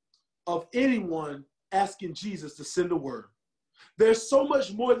of anyone asking Jesus to send a word. There's so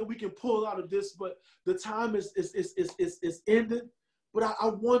much more that we can pull out of this, but the time is ended. But I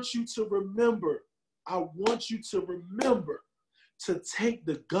want you to remember, to take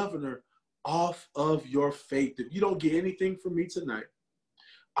the governor off of your faith. If you don't get anything from me tonight,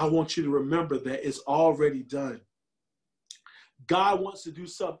 I want you to remember that it's already done. God wants to do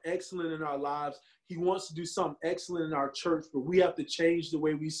something excellent in our lives. He wants to do something excellent in our church, but we have to change the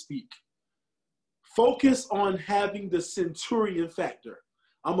way we speak. Focus on having the centurion factor.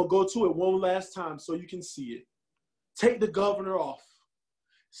 I'm going to go to it one last time so you can see it. Take the governor off.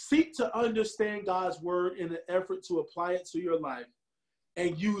 Seek to understand God's word in an effort to apply it to your life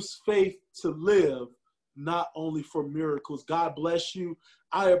and use faith to live, not only for miracles. God bless you.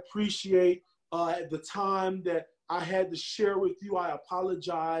 I appreciate the time that I had to share with you. I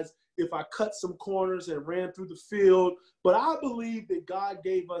apologize if I cut some corners and ran through the field, but I believe that God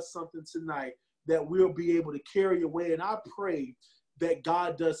gave us something tonight that we'll be able to carry away. And I pray that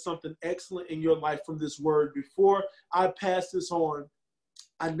God does something excellent in your life from this word. Before I pass this on,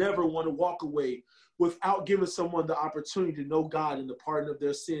 I never want to walk away without giving someone the opportunity to know God and the pardon of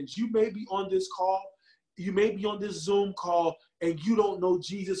their sins. You may be on this call, you may be on this Zoom call, and you don't know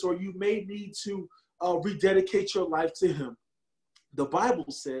Jesus, or you may need to rededicate your life to him. The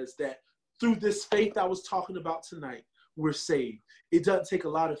Bible says that through this faith I was talking about tonight, we're saved. It doesn't take a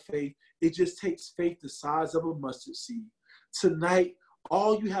lot of faith. It just takes faith the size of a mustard seed. Tonight,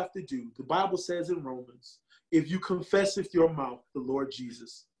 all you have to do, the Bible says in Romans, if you confess with your mouth the Lord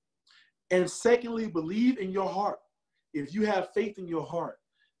Jesus, and secondly, believe in your heart, if you have faith in your heart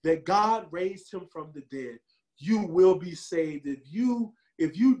that God raised him from the dead, you will be saved. If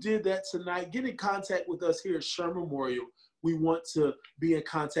you did that tonight, get in contact with us here at Sherman Memorial. We want to be in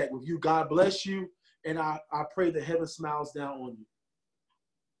contact with you. God bless you, and I pray that heaven smiles down on you.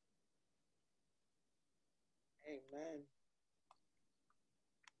 Amen.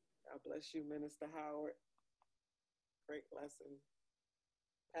 God bless you, Minister Howard. Great lesson.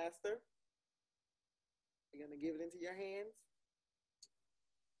 Pastor, you're going to give it into your hands?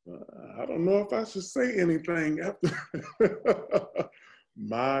 I don't know if I should say anything after.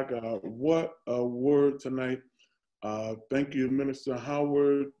 My God, what a word tonight. Thank you, Minister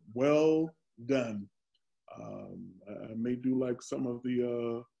Howard. Well done. I may do like some of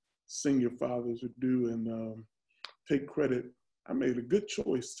the senior fathers would do and take credit. I made a good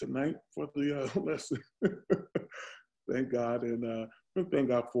choice tonight for the lesson. Thank God. And thank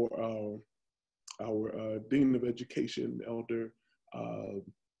God for our Dean of Education, Elder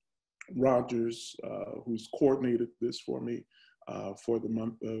Rogers, who's coordinated this for me for the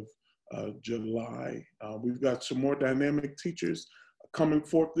month of July. We've got some more dynamic teachers coming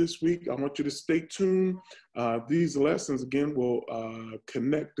forth this week. I want you to stay tuned. These lessons, again, will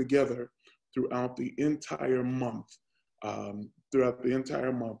connect together throughout the entire month. Throughout the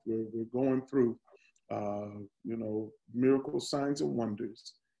entire month, we're going through, miracles, signs, and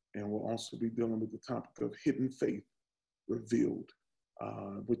wonders. And we'll also be dealing with the topic of hidden faith revealed,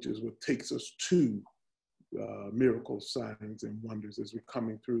 which is what takes us to miracles, signs, and wonders as we're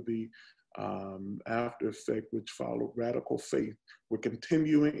coming through the after effect, which followed radical faith. We're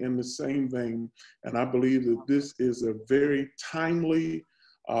continuing in the same vein, and I believe that this is a very timely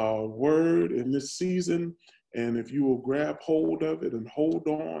word in this season. And if you will grab hold of it and hold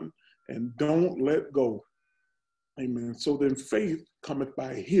on and don't let go, amen. So then faith cometh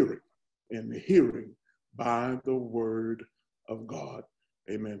by hearing, and the hearing by the word of God.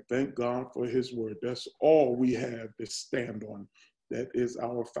 Amen. Thank God for his word. That's all we have to stand on. That is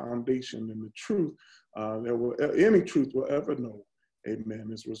our foundation, and the truth any truth will ever know, amen,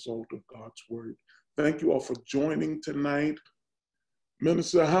 is a result of God's word. Thank you all for joining tonight.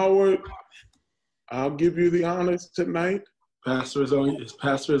 Minister Howard, I'll give you the honors tonight. Pastor is on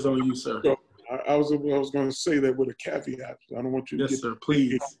you, sir. So I was going to say that with a caveat. I don't want you to Yes, sir.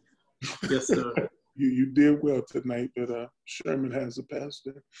 Please. Yes, sir. You did well tonight, but Sherman has a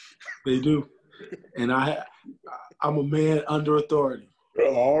pastor. They do. And I'm a man under authority.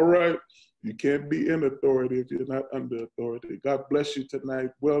 All right. You can't be in authority if you're not under authority. God bless you tonight.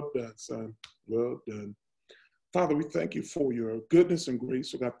 Well done, son. Well done. Father, we thank you for your goodness and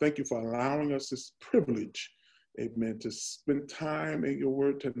grace. So God, thank you for allowing us this privilege, amen, to spend time in your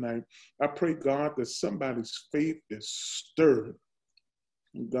word tonight. I pray, God, that somebody's faith is stirred.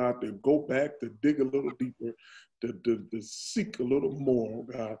 God, to go back, to dig a little deeper, to seek a little more, oh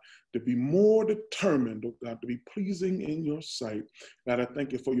God, to be more determined, oh God, to be pleasing in your sight. God, I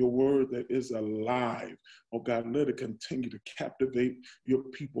thank you for your word that is alive. Oh God, let it continue to captivate your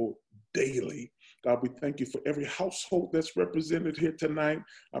people daily. God, we thank you for every household that's represented here tonight.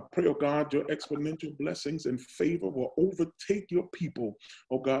 I pray, oh God, your exponential blessings and favor will overtake your people,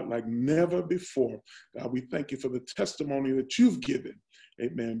 oh God, like never before. God, we thank you for the testimony that you've given.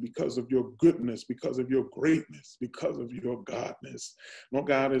 Amen. Because of your goodness, because of your greatness, because of your godness. Lord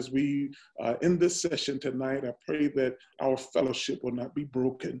God, as we in this session tonight, I pray that our fellowship will not be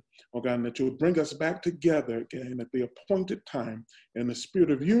broken. Oh God, and that you'll bring us back together again at the appointed time in the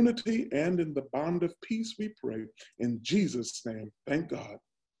spirit of unity and in the bond of peace, we pray. In Jesus' name, thank God.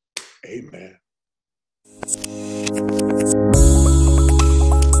 Amen.